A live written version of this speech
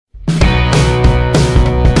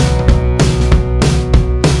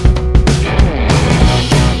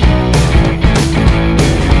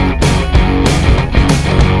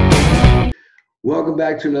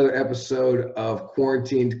back to another episode of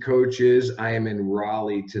Quarantined Coaches. I am in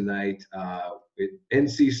Raleigh tonight at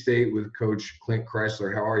NC State with Coach Clint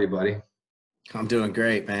Chrysler. How are you, buddy? I'm doing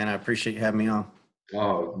great, man. I appreciate you having me on.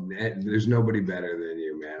 Oh, man, there's nobody better than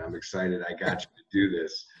you, man. I'm excited I got you to do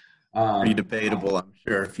this. Pretty debatable, I'm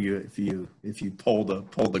sure. If you poll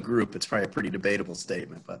the group, it's probably a pretty debatable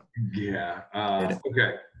statement. But yeah.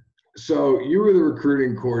 Okay. So you were the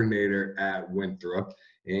recruiting coordinator at Winthrop,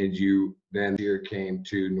 and you then here came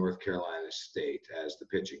to North Carolina State as the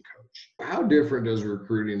pitching coach. How different does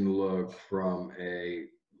recruiting look from a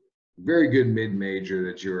very good mid-major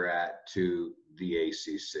that you were at to the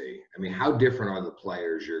ACC? I mean, how different are the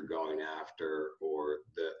players you're going after, or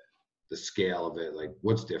the scale of it? Like,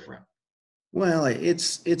 what's different? Well,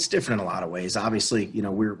 it's different in a lot of ways. Obviously,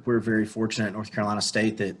 we're very fortunate at North Carolina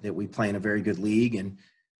State that we play in a very good league,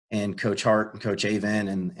 and Coach Hart and Coach Avon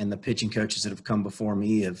and the pitching coaches that have come before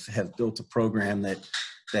me have built a program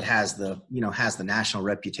that has the national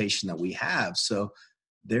reputation that we have. So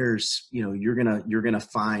there's, you're gonna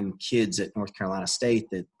find kids at North Carolina State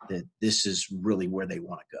that this is really where they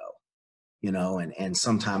want to go, and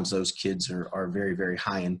sometimes those kids are very, very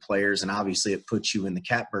high end players. And obviously it puts you in the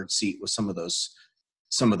catbird seat with some of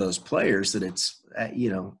those players that it's,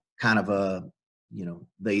 kind of a,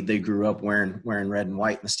 they grew up wearing red and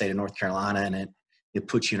white in the state of North Carolina, and it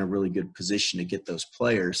puts you in a really good position to get those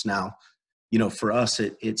players. Now, for us,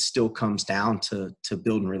 it still comes down to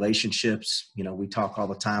building relationships. We talk all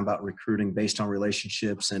the time about recruiting based on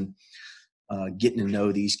relationships and getting to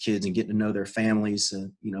know these kids and getting to know their families,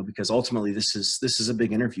 because ultimately this is a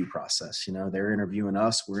big interview process. They're interviewing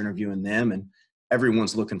us, we're interviewing them, and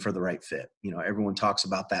everyone's looking for the right fit. Everyone talks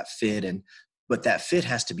about that fit, but that fit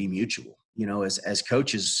has to be mutual. As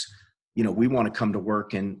coaches, we want to come to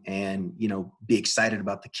work and be excited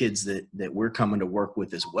about the kids that we're coming to work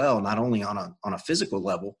with as well, not only on a physical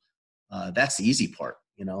level. That's the easy part.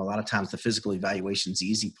 A lot of times the physical evaluation is the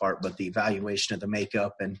easy part, but the evaluation of the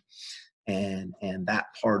makeup and that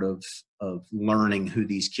part of learning who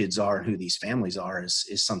these kids are and who these families are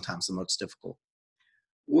is sometimes the most difficult.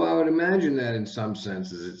 Well, I would imagine that in some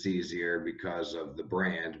senses it's easier because of the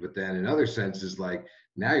brand, but then in other senses, like,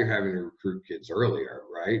 now you're having to recruit kids earlier,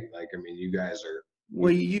 right? Like, I mean, you guys are.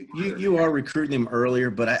 Well, you are recruiting them earlier,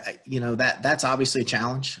 but that's obviously a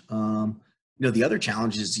challenge. The other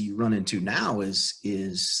challenges you run into now is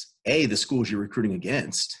the schools you're recruiting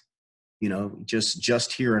against.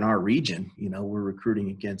 Just here in our region, we're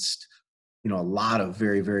recruiting against, a lot of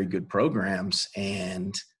very, very good programs,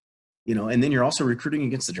 and then you're also recruiting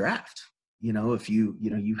against the draft. If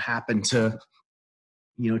you happen to,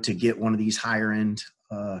 to get one of these higher end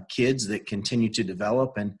kids that continue to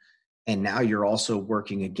develop, and now you're also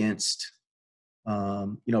working against,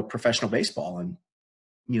 professional baseball. And,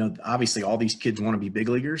 obviously all these kids want to be big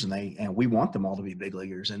leaguers, and we want them all to be big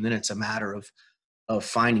leaguers. And then it's a matter of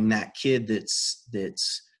finding that kid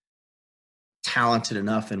that's talented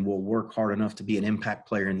enough and will work hard enough to be an impact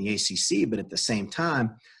player in the ACC, but at the same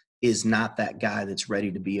time is not that guy that's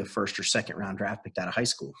ready to be a first or second round draft pick out of high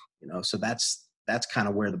school. So that's kind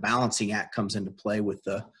of where the balancing act comes into play with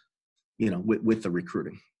the, with the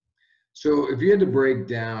recruiting. So if you had to break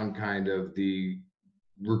down kind of the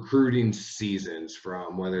recruiting seasons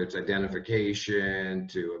from whether it's identification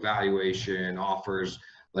to evaluation, offers,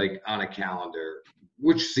 like on a calendar,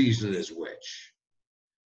 which season is which?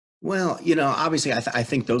 Well, obviously I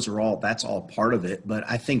think that's all part of it, but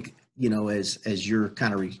I think, as you're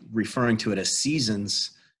kind of referring to it as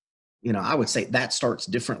seasons, I would say that starts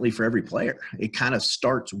differently for every player. It kind of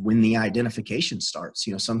starts when the identification starts.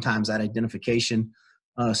 Sometimes that identification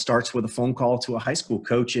starts with a phone call to a high school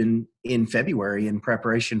coach in February in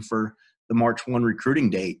preparation for the March 1 recruiting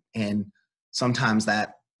date. And sometimes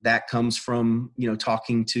that comes from,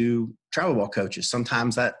 talking to travel ball coaches.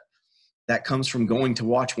 Sometimes that comes from going to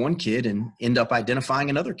watch one kid and end up identifying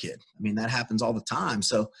another kid. I mean, that happens all the time.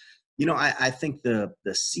 So, I think the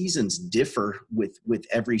seasons differ with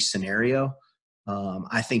every scenario.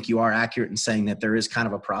 I think you are accurate in saying that there is kind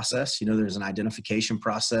of a process. There's an identification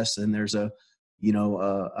process, and there's a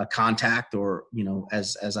contact, or,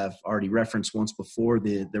 as I've already referenced once before,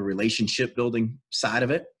 the relationship building side of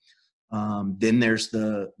it. Then there's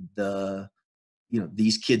the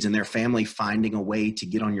these kids and their family finding a way to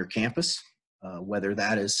get on your campus, whether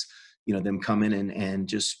that is, them coming in and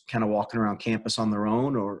just kind of walking around campus on their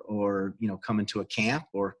own, or coming to a camp,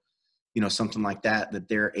 or, something like that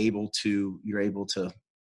you're able to,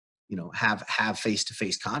 have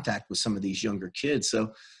face-to-face contact with some of these younger kids.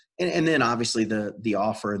 So, and then obviously the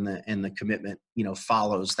offer and the commitment,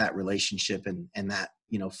 follows that relationship and that,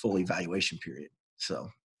 full evaluation period. So.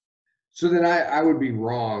 So then I would be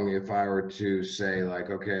wrong if I were to say like,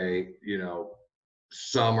 okay,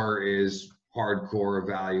 summer is hardcore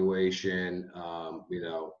evaluation,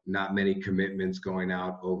 not many commitments going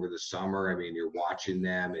out over the summer. I mean, you're watching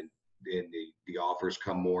them and the offers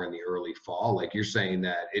come more in the early fall. Like you're saying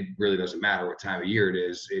that it really doesn't matter what time of year it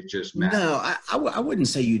is. It just matters. No, I wouldn't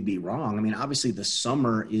say you'd be wrong. I mean, obviously the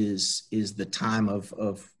summer is the time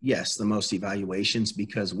of yes, the most evaluations,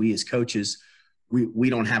 because we as coaches, we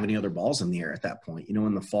don't have any other balls in the air at that point.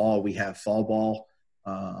 In the fall we have fall ball.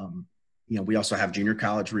 We also have junior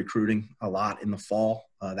college recruiting a lot in the fall.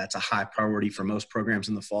 That's a high priority for most programs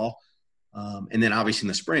in the fall. And then obviously in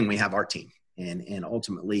the spring we have our team, and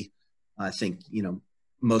ultimately I think,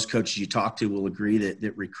 most coaches you talk to will agree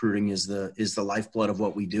that recruiting is the lifeblood of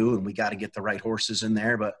what we do, and we got to get the right horses in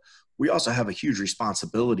there. But we also have a huge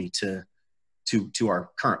responsibility to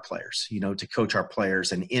our current players, to coach our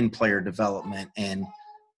players and in player development, and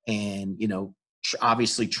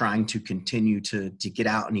obviously trying to continue to get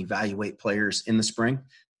out and evaluate players in the spring,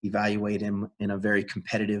 evaluate them in a very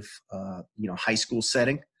competitive, high school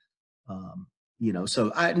setting.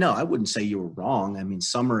 So I wouldn't say you were wrong. I mean,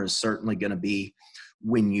 summer is certainly going to be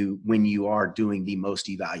when you are doing the most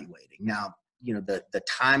evaluating. Now, the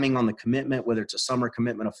timing on the commitment, whether it's a summer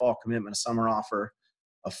commitment, a fall commitment, a summer offer,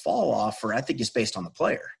 a fall offer, I think is based on the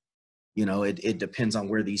player. It depends on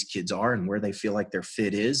where these kids are and where they feel like their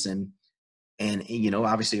fit is. And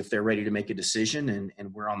obviously if they're ready to make a decision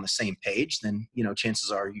and we're on the same page, then, chances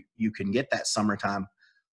are you can get that summertime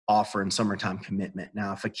offer and summertime commitment.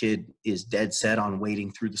 Now, if a kid is dead set on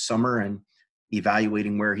waiting through the summer and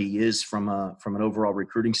evaluating where he is from an overall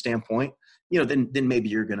recruiting standpoint, then maybe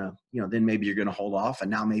you're gonna hold off,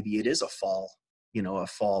 and now maybe it is a fall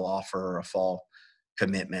offer or a fall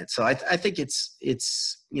commitment. So I think it's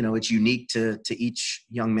unique to each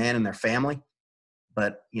young man and their family,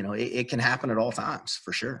 but it can happen at all times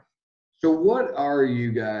for sure. So what are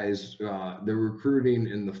you guys, the recruiting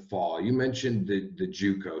in the fall? You mentioned the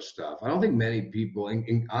JUCO stuff. I don't think many people,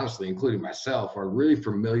 and honestly, including myself, are really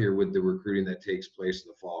familiar with the recruiting that takes place in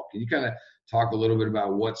the fall. Can you kind of talk a little bit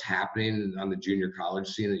about what's happening on the junior college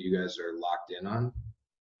scene that you guys are locked in on?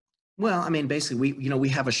 Well, I mean, basically, we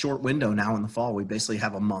have a short window now in the fall. We basically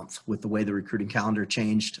have a month with the way the recruiting calendar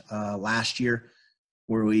changed last year,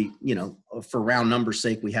 where we, for round number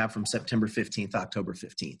sake, we have from September 15th, October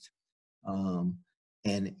 15th.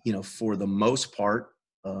 And for the most part,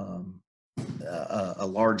 a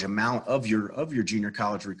large amount of your junior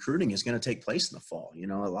college recruiting is going to take place in the fall. A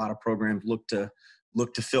lot of programs look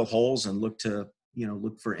to fill holes and look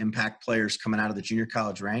for impact players coming out of the junior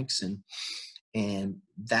college ranks, and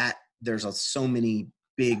that there's so many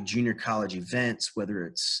big junior college events, whether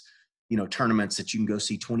it's tournaments that you can go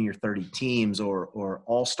see 20 or 30 teams, or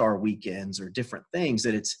all-star weekends, or different things,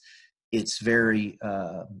 that it's very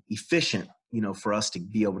efficient, for us to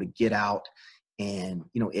be able to get out and,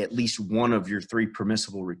 at least one of your three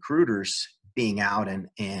permissible recruiters being out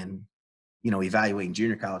and evaluating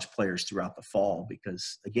junior college players throughout the fall,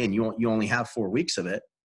 because again, you only have 4 weeks of it.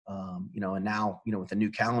 And now, with the new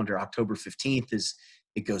calendar, October 15th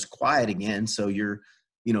it goes quiet again. So you're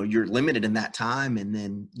limited in that time. And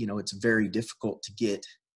then, it's very difficult to get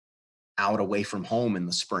out away from home in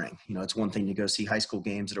the spring. It's one thing to go see high school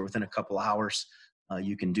games that are within a couple hours.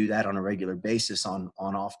 You can do that on a regular basis on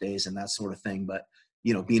off days and that sort of thing. But,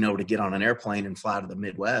 being able to get on an airplane and fly to the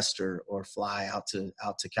Midwest or fly out to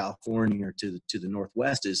California or to the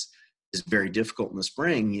Northwest is very difficult in the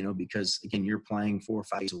spring, because again, you're playing 4 or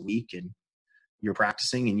 5 days a week and you're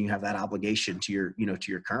practicing, and you have that obligation to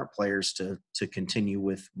your current players to continue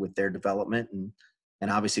with their development. And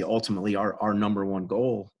obviously, ultimately, our number one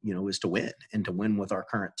goal, is to win, and to win with our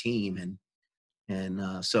current team.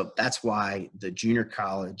 And so that's why the junior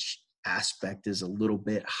college aspect is a little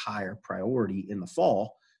bit higher priority in the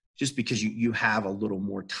fall, just because you have a little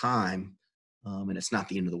more time, and it's not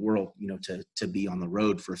the end of the world, to be on the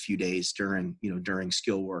road for a few days during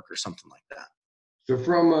skill work or something like that. So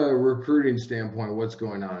from a recruiting standpoint, what's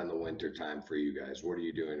going on in the winter time for you guys? What are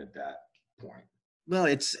you doing at that point? Well,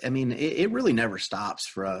 it really never stops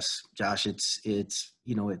for us, Josh. It's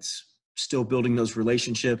still building those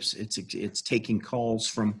relationships. It's taking calls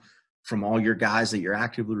from all your guys that you're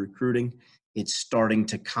actively recruiting. It's starting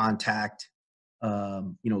to contact,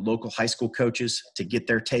 local high school coaches to get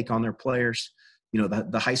their take on their players.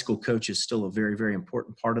 The high school coach is still a very, very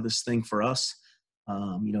important part of this thing for us.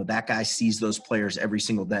 That guy sees those players every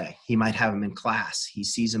single day. He might have them in class. He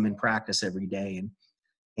sees them in practice every day.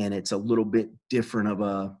 And it's a little bit different of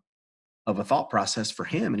a thought process for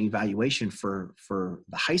him and evaluation for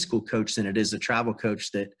the high school coach than it is the travel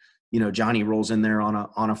coach that Johnny rolls in there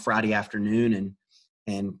on a Friday afternoon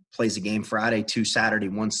and plays a game Friday, 2 Saturday,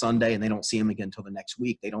 1 Sunday, and they don't see him again until the next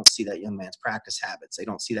week. They don't see that young man's practice habits. They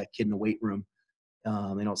don't see that kid in the weight room.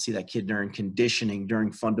 They don't see that kid during conditioning,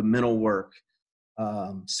 during fundamental work,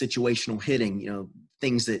 situational hitting,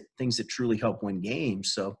 things that truly help win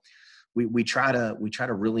games. So we try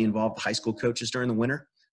to really involve the high school coaches during the winter.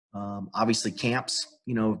 Obviously camps,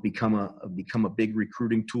 have become a big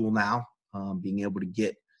recruiting tool now, being able to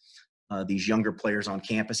get these younger players on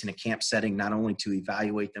campus in a camp setting, not only to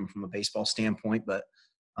evaluate them from a baseball standpoint, but,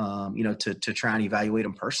 to try and evaluate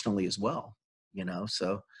them personally as well,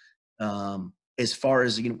 So as far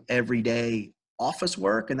as, everyday office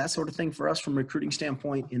work and that sort of thing for us from a recruiting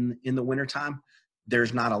standpoint in the wintertime,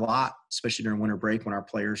 there's not a lot, especially during winter break when our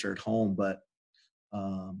players are at home. But,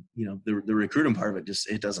 the recruiting part of it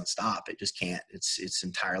it doesn't stop. It just can't. It's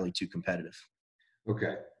entirely too competitive.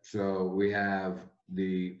 Okay. So we have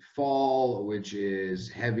the fall, which is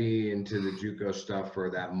heavy into the JUCO stuff for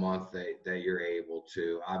that month that you're able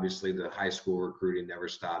to. Obviously, the high school recruiting never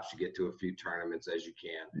stops. You get to a few tournaments as you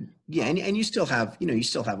can. Yeah, and you still have,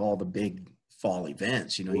 all the big fall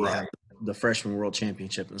events. You Right. have the freshman world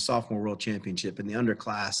championship and the sophomore world championship and the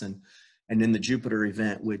underclass and then the Jupiter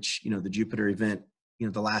event, which, the Jupiter event,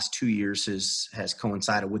 the last 2 years has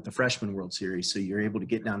coincided with the freshman world series. So you're able to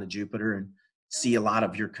get down to Jupiter and see a lot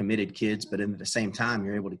of your committed kids, but at the same time,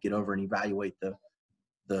 you're able to get over and evaluate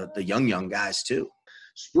the young guys too.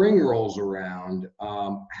 Spring rolls around.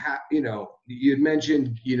 You'd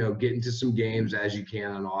mentioned, getting to some games as you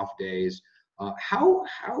can on off days. How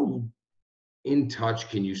in touch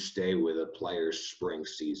can you stay with a player's spring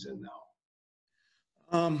season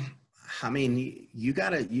though? You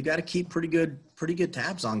gotta keep pretty good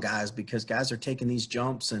tabs on guys, because guys are taking these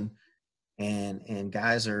jumps and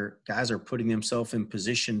guys are putting themselves in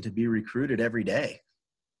position to be recruited every day.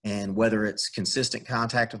 And whether it's consistent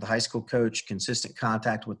contact with the high school coach, consistent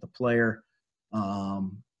contact with the player,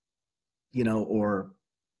 or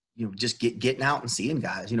just getting out and seeing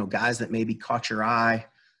guys, guys that maybe caught your eye,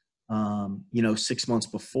 6 months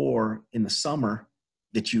before in the summer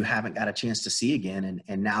that you haven't got a chance to see again.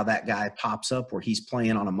 And now that guy pops up where he's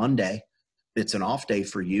playing on a Monday. It's an off day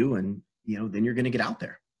for you. And, then you're going to get out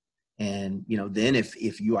there. And, then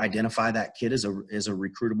if you identify that kid as a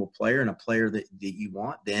recruitable player and a player that you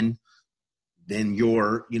want, then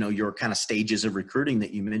your kind of stages of recruiting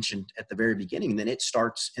that you mentioned at the very beginning, then it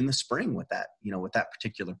starts in the spring with that, with that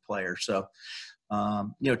particular player. So,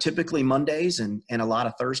 typically Mondays and a lot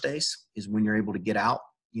of Thursdays is when you're able to get out.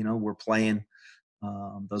 We're playing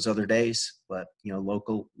those other days, but, you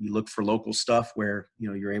look for local stuff where,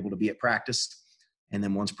 you're able to be at practice. And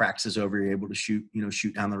then once practice is over, you're able to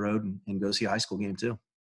shoot down the road and go see a high school game too.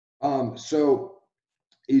 So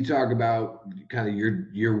you talk about kind of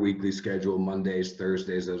your weekly schedule, Mondays,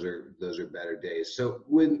 Thursdays, those are better days. So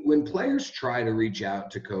when players try to reach out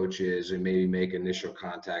to coaches and maybe make initial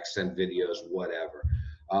contacts, send videos, whatever,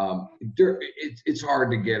 it's hard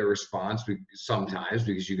to get a response sometimes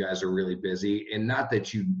because you guys are really busy, and not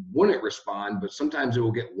that you wouldn't respond, but sometimes it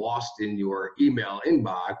will get lost in your email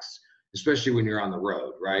inbox, especially when you're on the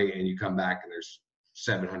road, right? And you come back and there's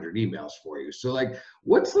 700 emails for you. So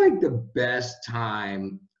what's the best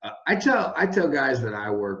time? I tell guys that I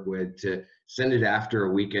work with to send it after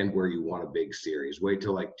a weekend where you want a big series. Wait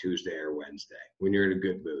till Tuesday or Wednesday when you're in a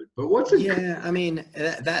good mood. But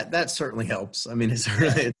that certainly helps.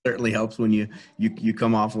 It certainly helps when you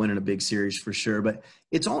come off winning a big series for sure. But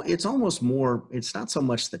it's almost more. It's not so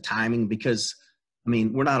much the timing, because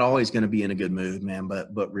we're not always going to be in a good mood, man,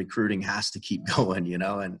 but recruiting has to keep going,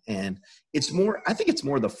 and it's more, I think it's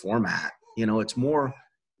more the format, it's more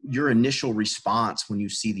your initial response when you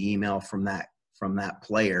see the email from that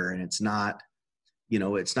player. And it's not,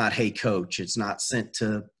 hey coach, it's not sent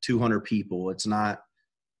to 200 people. It's not,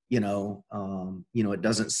 it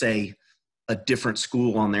doesn't say a different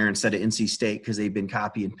school on there instead of NC State because they've been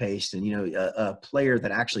copy and paste. And, a player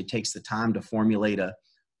that actually takes the time to formulate a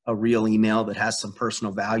real email that has some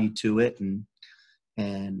personal value to it. And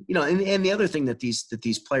the other thing that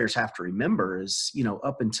these players have to remember is,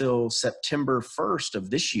 up until September 1st of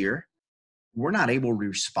this year, we're not able to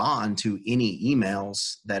respond to any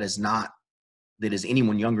emails that is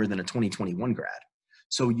anyone younger than a 2021 grad.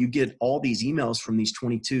 So you get all these emails from these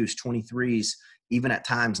 22s, 23s, even at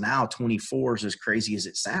times now 24s, as crazy as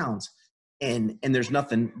it sounds. And there's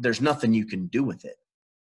nothing you can do with it.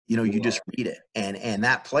 You just read it, and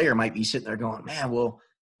that player might be sitting there going, man, well,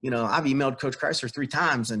 I've emailed Coach Chrysler 3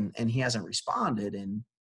 times and he hasn't responded. And,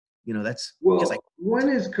 that's when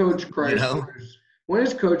is Coach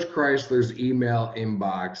Chrysler's email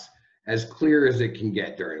inbox as clear as it can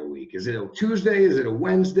get during a week? Is it a Tuesday? Is it a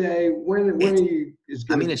Wednesday? When are you is I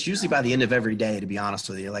going mean, to it's usually by the end of every day, to be honest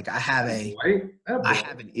with you. Like I have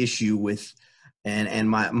an issue with, and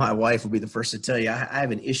my wife will be the first to tell you, I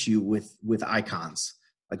have an issue with icons.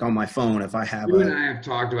 Like on my phone, if I have You and I have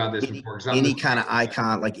talked about this before. Any kind of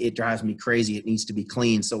icon, like it drives me crazy. It needs to be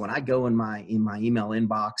clean. So when I go in my email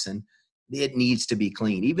inbox, and it needs to be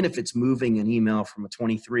clean, even if it's moving an email from a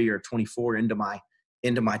 23 or 24 into my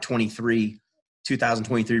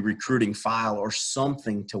 2023 recruiting file or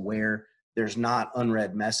something, to where there's not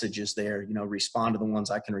unread messages there, respond to the ones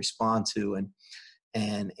I can respond to.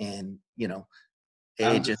 And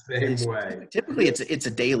it just, same way. Typically it's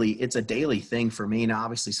a daily thing for me. Now,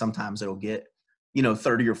 obviously sometimes it'll get,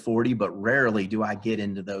 30 or 40, but rarely do I get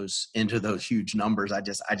into those huge numbers. I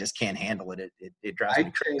just can't handle it. It drives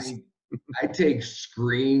me crazy. I take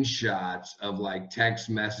screenshots of like text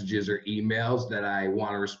messages or emails that I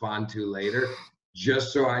want to respond to later,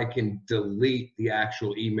 just so I can delete the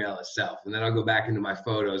actual email itself. And then I'll go back into my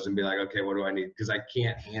photos and be like, okay, what do I need? Because I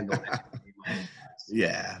can't handle that.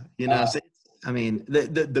 Yeah. I mean,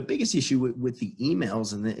 the biggest issue with the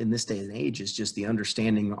emails in this day and age is just the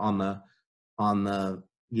understanding on the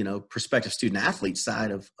prospective student athlete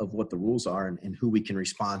side of what the rules are, and who we can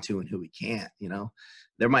respond to and who we can't.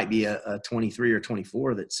 There might be a 23 or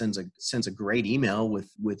 24 that sends a great email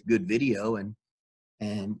with good video, and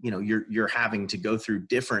you're having to go through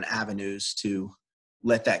different avenues to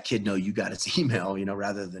let that kid know you got his email,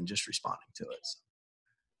 rather than just responding to it.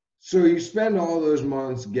 So you spend all those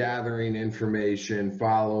months gathering information,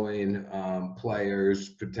 following players,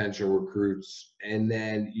 potential recruits, and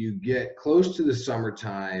then you get close to the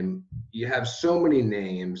summertime. You have so many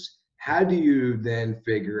names. How do you then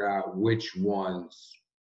figure out which ones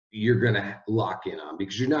you're going to lock in on?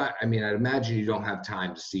 Because I'd imagine you don't have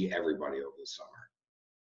time to see everybody over the summer.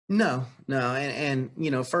 No. And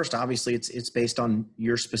first, obviously it's based on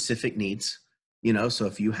your specific needs, so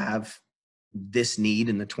if you have this need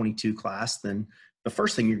in the 22 class, then the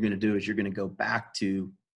first thing you're going to do is you're going to go back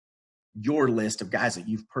to your list of guys that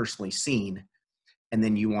you've personally seen. And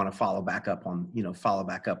then you want to follow back up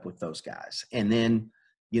with those guys. And then,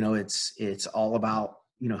 it's all about,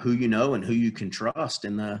 who and who you can trust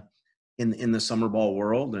in the summer ball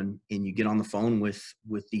world. And you get on the phone with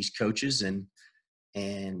these coaches and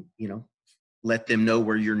let them know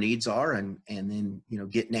where your needs are, and then,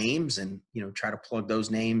 get names and, try to plug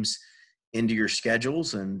those names into your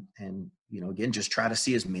schedules, and again, just try to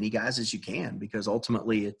see as many guys as you can, because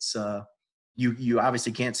ultimately it's you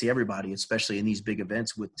obviously can't see everybody, especially in these big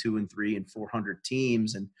events with 200 and 300 and 400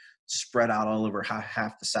 teams and spread out all over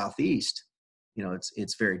half the Southeast.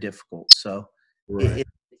 It's very difficult. So right. It's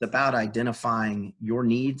about identifying your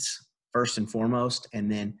needs first and foremost, and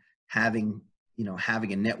then having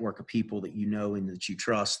a network of people that and that you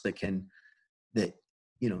trust if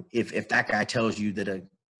that guy tells you that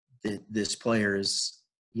this player is,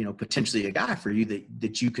 potentially a guy for you,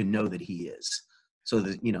 that you can know that he is. So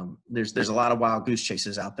that, there's a lot of wild goose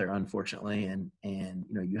chases out there, unfortunately. And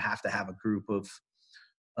you have to have a group of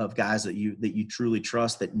guys that you truly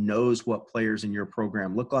trust, that knows what players in your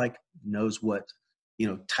program look like, knows what,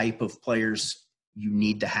 type of players you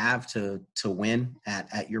need to have to win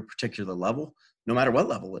at your particular level, no matter what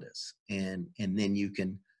level it is. And then you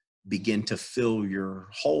can begin to fill your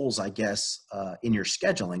holes, I guess, in your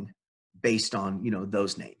scheduling based on,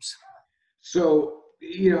 those names. So,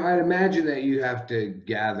 I'd imagine that you have to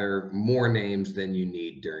gather more names than you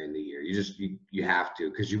need during the year. You have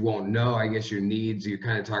to, because you won't know, I guess, your needs. You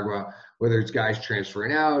kind of talk about whether it's guys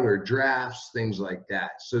transferring out or drafts, things like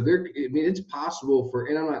that. So it's possible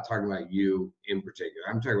and I'm not talking about you in particular.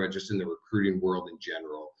 I'm talking about just in the recruiting world in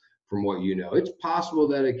general, from what it's possible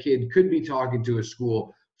that a kid could be talking to a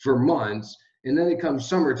school for months, and then it comes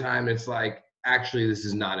summertime, it's like, actually, this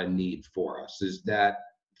is not a need for us. Is that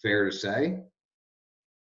fair to say?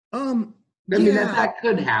 That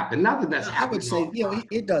could happen. Not that that's happening. I would say,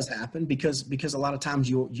 it does happen, because a lot of times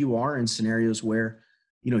you are in scenarios where,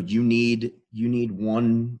 you need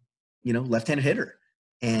one, left-handed hitter.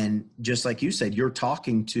 And just like you said, you're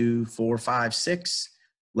talking to 4, 5, 6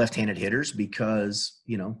 left-handed hitters, because,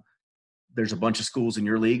 there's a bunch of schools in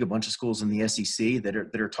your league, a bunch of schools in the SEC that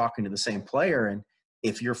are talking to the same player. And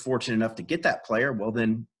if you're fortunate enough to get that player, well,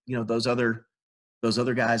 then, those other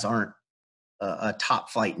guys aren't a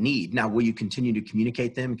top flight need. Now, will you continue to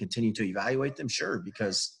communicate them and continue to evaluate them? Sure,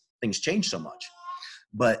 because things change so much.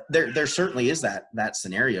 But there certainly is that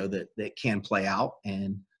scenario that can play out.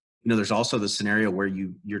 And, there's also the scenario where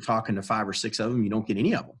you're talking to 5 or 6 of them, you don't get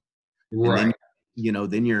any of them. Right. And then,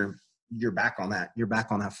 then you're back on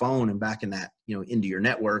that phone and back in that, into your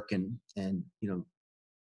network and,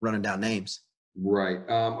 running down names. Right.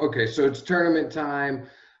 Okay. So it's tournament time.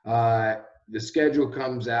 The schedule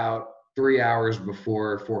comes out 3 hours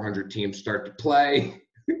before 400 teams start to play.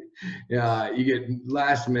 You get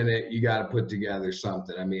last minute, you got to put together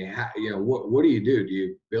something. I mean, what do you do? Do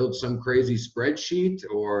you build some crazy spreadsheet,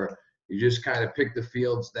 or you just kind of pick the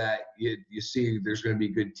fields that you see there's going to be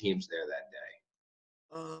good teams there that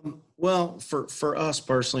day? Well, for us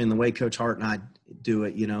personally, and the way Coach Hart and I do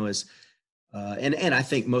it, is, and I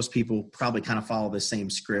think most people probably kind of follow the same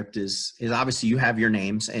script is obviously you have your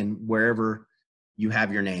names, and wherever you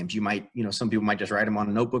have your names, you might, some people might just write them on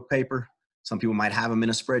a notebook paper. Some people might have them in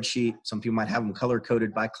a spreadsheet. Some people might have them color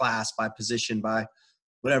coded by class, by position, by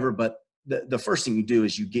whatever. But the first thing you do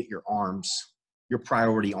is you get your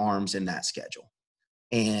priority arms in that schedule.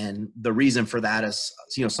 And the reason for that is,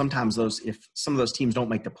 sometimes if some of those teams don't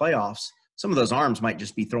make the playoffs, some of those arms might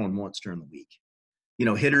just be thrown once during the week.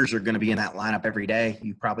 Hitters are going to be in that lineup every day.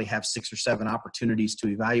 You probably have 6 or 7 opportunities to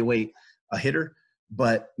evaluate a hitter,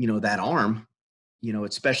 but that arm,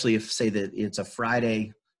 especially if say that it's a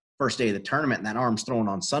Friday, first day of the tournament, and that arm's thrown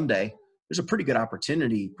on Sunday, there's a pretty good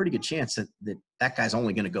opportunity, pretty good chance that guy's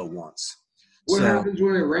only going to go once. What happens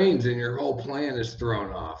when it rains and your whole plan is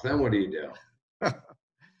thrown off? Then what do you do?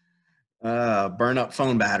 Burn up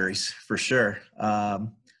phone batteries for sure.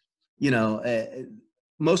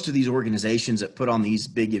 Most of these organizations that put on these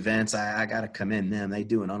big events, I got to commend them. They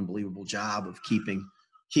do an unbelievable job of keeping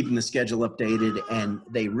the schedule updated, and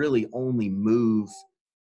they really only move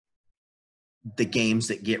the games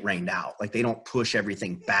that get rained out. Like, they don't push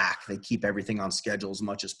everything back. They keep everything on schedule as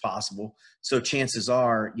much as possible. So chances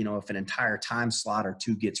are, if an entire time slot or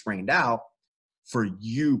 2 gets rained out, for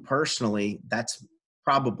you personally, that's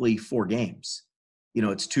probably 4 games.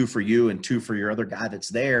 It's 2 for you and 2 for your other guy that's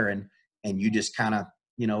there. And you just kind of,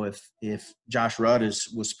 if Josh Rudd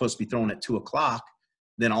was supposed to be thrown at 2:00,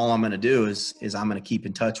 then all I'm going to do is I'm going to keep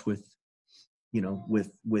in touch with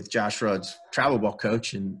Josh Rudd's travel ball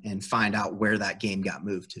coach and find out where that game got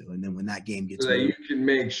moved to. And then when that game gets so that moved, you can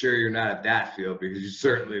make sure you're not at that field, because you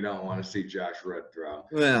certainly don't want to see Josh Rudd throw.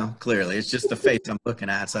 Well, clearly it's just the face I'm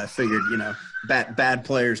looking at. So I figured, bad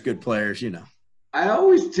players, good players, I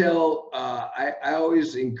always tell, I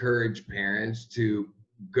always encourage parents to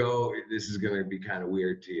go, this is going to be kind of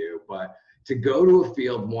weird to you, but to go to a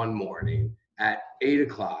field one morning at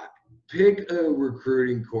 8:00, pick a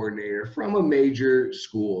recruiting coordinator from a major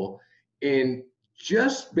school, and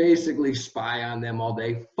just basically spy on them all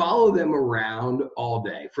day, follow them around all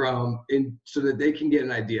day so that they can get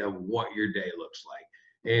an idea of what your day looks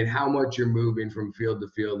like and how much you're moving from field to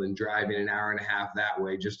field and driving an hour and a half that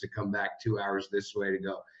way just to come back 2 hours this way to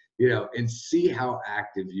go, and see how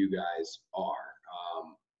active you guys are.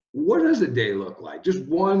 What does a day look like? Just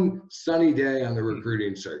one sunny day on the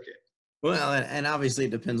recruiting circuit. Well, and obviously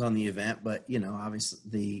it depends on the event, but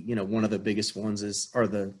obviously one of the biggest ones are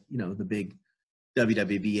the big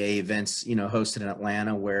WWBA events, hosted in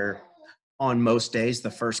Atlanta, where on most days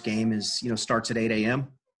the first game is starts at 8 a.m.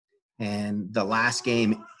 and the last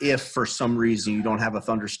game, if for some reason you don't have a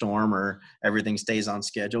thunderstorm or everything stays on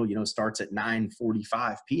schedule, starts at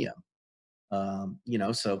 9:45 p.m.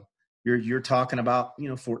 So you're talking about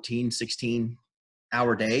 14, 16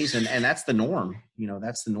 hour days, and that's the norm.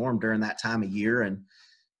 That's the norm during that time of year, and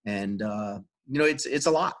it's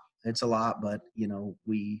a lot, but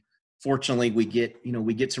we fortunately we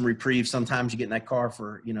get some reprieve. Sometimes you get in that car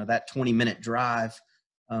for that 20-minute drive,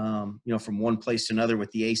 from one place to another with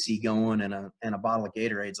the AC going and a bottle of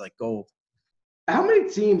Gatorade's like gold. How many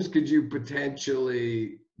teams could you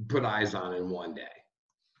potentially put eyes on in one day?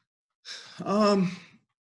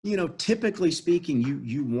 Typically speaking,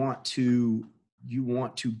 you want to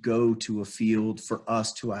go to a field for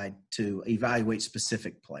us to evaluate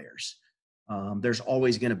specific players. There's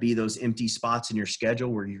always going to be those empty spots in your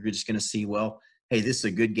schedule where you're just going to see, well, hey, this is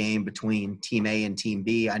a good game between team A and team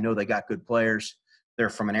B. I know they got good players. They're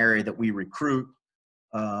from an area that we recruit.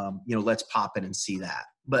 Let's pop in and see that.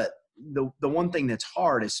 But the one thing that's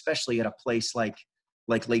hard, especially at a place like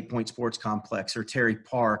Lake Point Sports Complex or Terry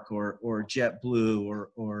Park or JetBlue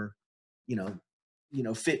or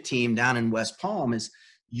Fit Team down in West Palm, is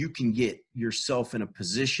you can get yourself in a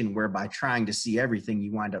position where by trying to see everything,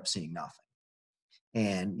 you wind up seeing nothing.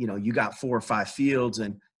 And, you got 4 or 5 fields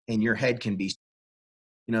and your head can be,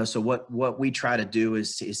 so what we try to do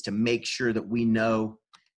is to make sure that we know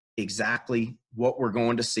exactly what we're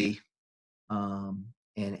going to see,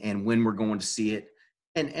 and when we're going to see it.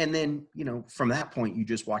 And then, from that point, you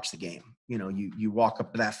just watch the game. You walk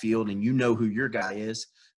up to that field and who your guy is.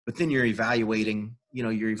 but then you're evaluating,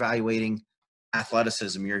 you're evaluating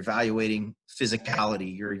athleticism, you're evaluating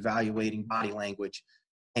physicality, you're evaluating body language,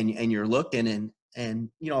 and you're looking and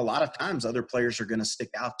a lot of times other players are going to stick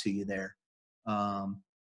out to you there.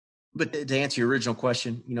 But to answer your original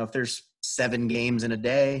question, if there's 7 games in a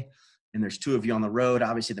day and there's 2 of you on the road,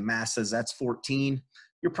 obviously the math says that's 14.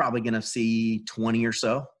 You're probably going to see 20 or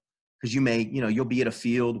so, because you'll be at a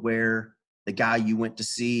field where the guy you went to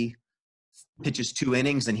see pitches 2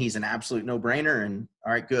 innings and he's an absolute no-brainer, and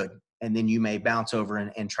all right, good. And then you may bounce over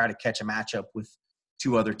and try to catch a matchup with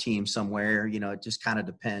 2 other teams somewhere. It just kind of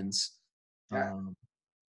depends.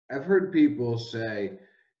 I've heard people say,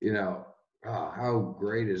 oh, how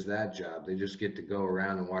great is that job? They just get to go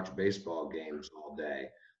around and watch baseball games all day.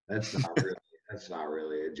 That's not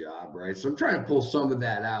really a job, right? So I'm trying to pull some of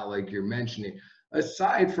that out, like you're mentioning.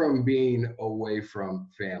 Aside from being away from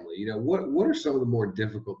family, what are some of the more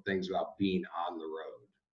difficult things about being on the road?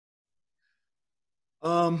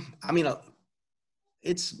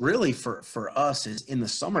 It's really for us is in the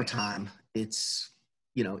summertime, it's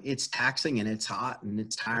taxing and it's hot and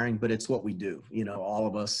it's tiring, but it's what we do. All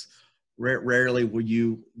of us, rarely will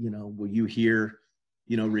you hear,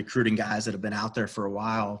 recruiting guys that have been out there for a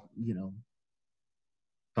while,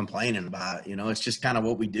 complaining about it. It's just kind of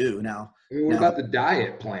what we do now. What about the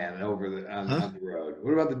diet plan on the road?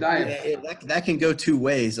 What about the diet? That can go 2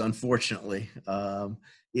 ways, unfortunately.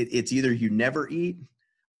 It's either you never eat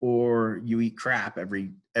or you eat crap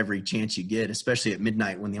every chance you get, especially at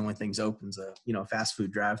midnight when the only thing's open's a fast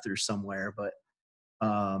food drive-through somewhere. But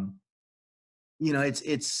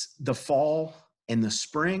it's the fall and the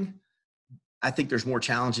spring. I think there's more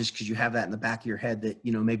challenges because you have that in the back of your head that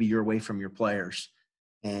maybe you're away from your players,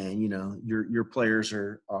 and your players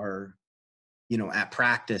are at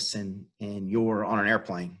practice and you're on an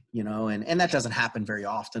airplane, and that doesn't happen very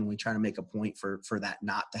often. We try to make a point for that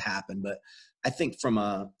not to happen. But I think from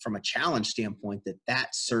a challenge standpoint,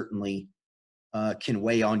 that certainly can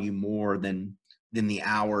weigh on you more than the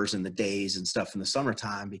hours and the days and stuff in the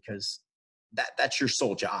summertime, because that's your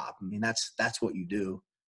sole job. I mean, that's what you do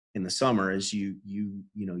in the summer is you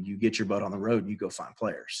get your butt on the road and you go find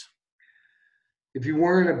players. If you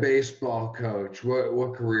weren't a baseball coach,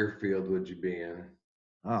 what career field would you be in?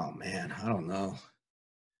 Oh man, I don't know.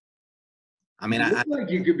 I mean, I like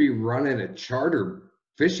you could be running a charter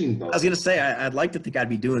fishing boat. I was going to say, I'd like to think I'd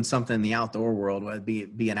be doing something in the outdoor world. I'd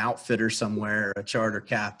be an outfitter somewhere, a charter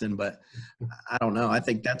captain, but I don't know. I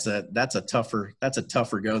think that's a tougher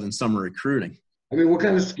go than summer recruiting. I mean, what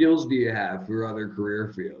kind of skills do you have for other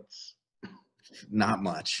career fields? Not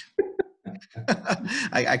much.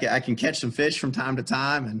 I can catch some fish from time to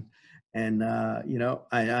time, and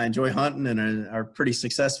I enjoy hunting and are pretty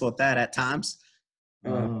successful at that at times.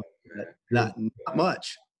 Not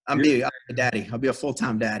much. I'll be a daddy. I'll be a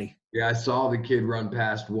full-time daddy. Yeah, I saw the kid run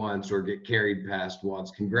past once or get carried past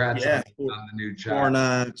once. Congrats on the new child.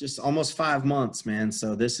 Born just almost 5 months, man.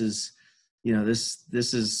 So this is,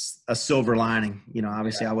 this is a silver lining.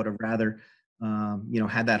 Obviously I would have rather,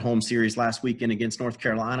 had that home series last weekend against North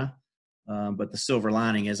Carolina. But the silver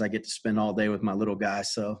lining is I get to spend all day with my little guy.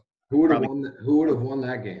 So who would have won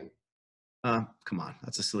that game? Come on,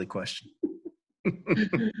 that's a silly question.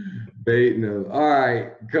 Baiting him. All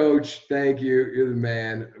right, Coach, thank you. You're the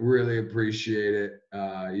man. Really appreciate it.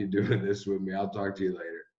 You doing this with me. I'll talk to you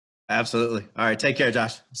later. Absolutely. All right, take care,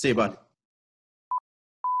 Josh. See you, bud.